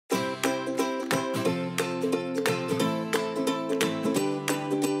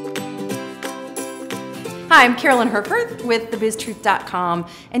Hi, I'm Carolyn Herfurth with thebiztruth.com,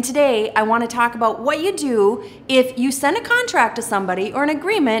 and today I want to talk about what you do if you send a contract to somebody or an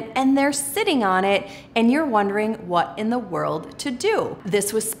agreement and they're sitting on it and you're wondering what in the world to do.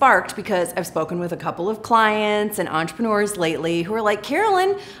 This was sparked because I've spoken with a couple of clients and entrepreneurs lately who are like,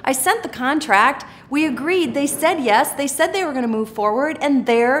 Carolyn, I sent the contract, we agreed, they said yes, they said they were going to move forward, and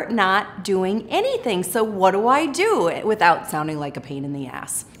they're not doing anything. So what do I do without sounding like a pain in the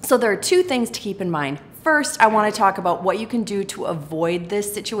ass? So there are two things to keep in mind. First, I want to talk about what you can do to avoid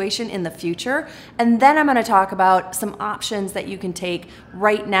this situation in the future, and then I'm going to talk about some options that you can take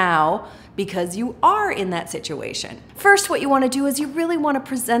right now because you are in that situation. First, what you want to do is you really want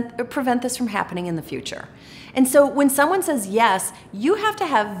to prevent this from happening in the future. And so when someone says yes, you have to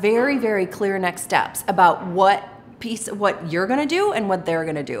have very, very clear next steps about what you're gonna do and what they're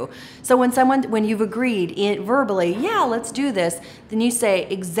gonna do. So when you've agreed verbally, yeah, let's do this, then you say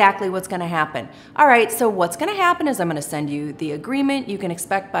exactly what's gonna happen. All right, so what's gonna happen is I'm gonna send you the agreement. You can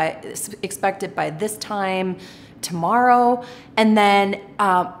expect it by this time tomorrow, and then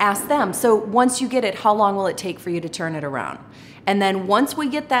ask them. So once you get it, how long will it take for you to turn it around? And then once we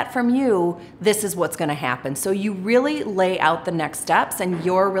get that from you, this is what's gonna happen. So you really lay out the next steps and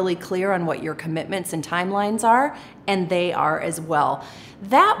you're really clear on what your commitments and timelines are, and they are as well.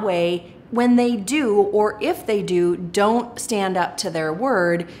 That way, when they do, or if they don't stand up to their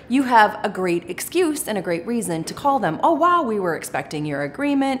word, you have a great excuse and a great reason to call them. Oh wow, we were expecting your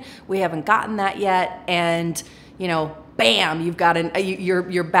agreement, we haven't gotten that yet, and you know, bam,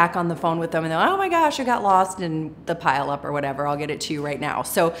 you're back on the phone with them and they're like, oh my gosh, I got lost in the pileup or whatever, I'll get it to you right now.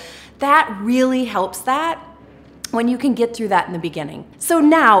 So that really helps that when you can get through that in the beginning. So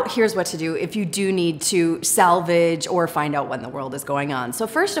now here's what to do if you do need to salvage or find out when the world is going on. So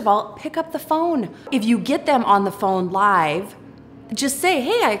first of all, pick up the phone. If you get them on the phone live, just say,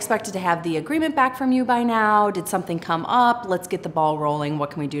 hey, I expected to have the agreement back from you by now. Did something come up? Let's get the ball rolling.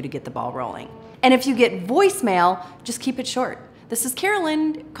 What can we do to get the ball rolling? And if you get voicemail, just keep it short. This is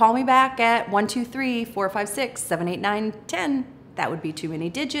Carolyn. Call me back at 123-456-789-10. That would be too many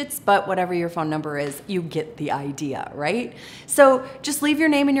digits, but whatever your phone number is, you get the idea, right? So just leave your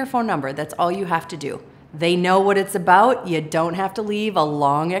name and your phone number. That's all you have to do. They know what it's about. You don't have to leave a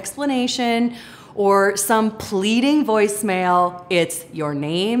long explanation or some pleading voicemail. It's your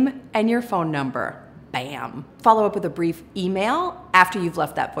name and your phone number. Bam. Follow up with a brief email after you've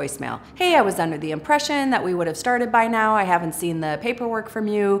left that voicemail. Hey, I was under the impression that we would have started by now. I haven't seen the paperwork from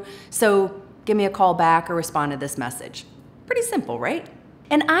you, so give me a call back or respond to this message. Pretty simple, right?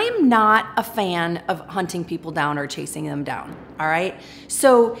 And I'm not a fan of hunting people down or chasing them down, all right?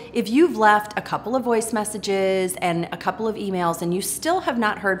 So if you've left a couple of voice messages and a couple of emails and you still have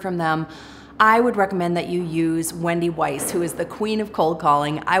not heard from them, I would recommend that you use Wendy Weiss, who is the queen of cold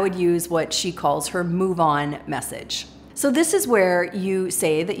calling. I would use what she calls her move on message. So this is where you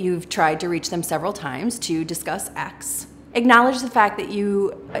say that you've tried to reach them several times to discuss X. Acknowledge the fact that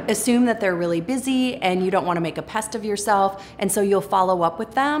you assume that they're really busy and you don't want to make a pest of yourself, and so you'll follow up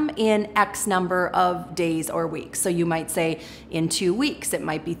with them in X number of days or weeks. So you might say in 2 weeks, it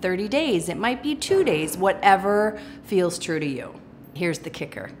might be 30 days, it might be 2 days, whatever feels true to you. Here's the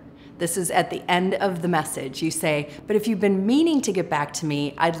kicker. This is at the end of the message. You say, but if you've been meaning to get back to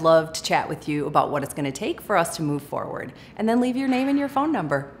me, I'd love to chat with you about what it's going to take for us to move forward. And then leave your name and your phone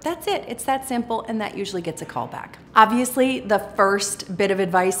number. That's it. It's that simple, and that usually gets a call back. Obviously, the first bit of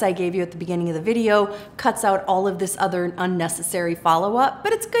advice I gave you at the beginning of the video cuts out all of this other unnecessary follow-up,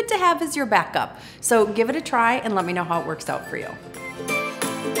 but it's good to have as your backup. So give it a try and let me know how it works out for you.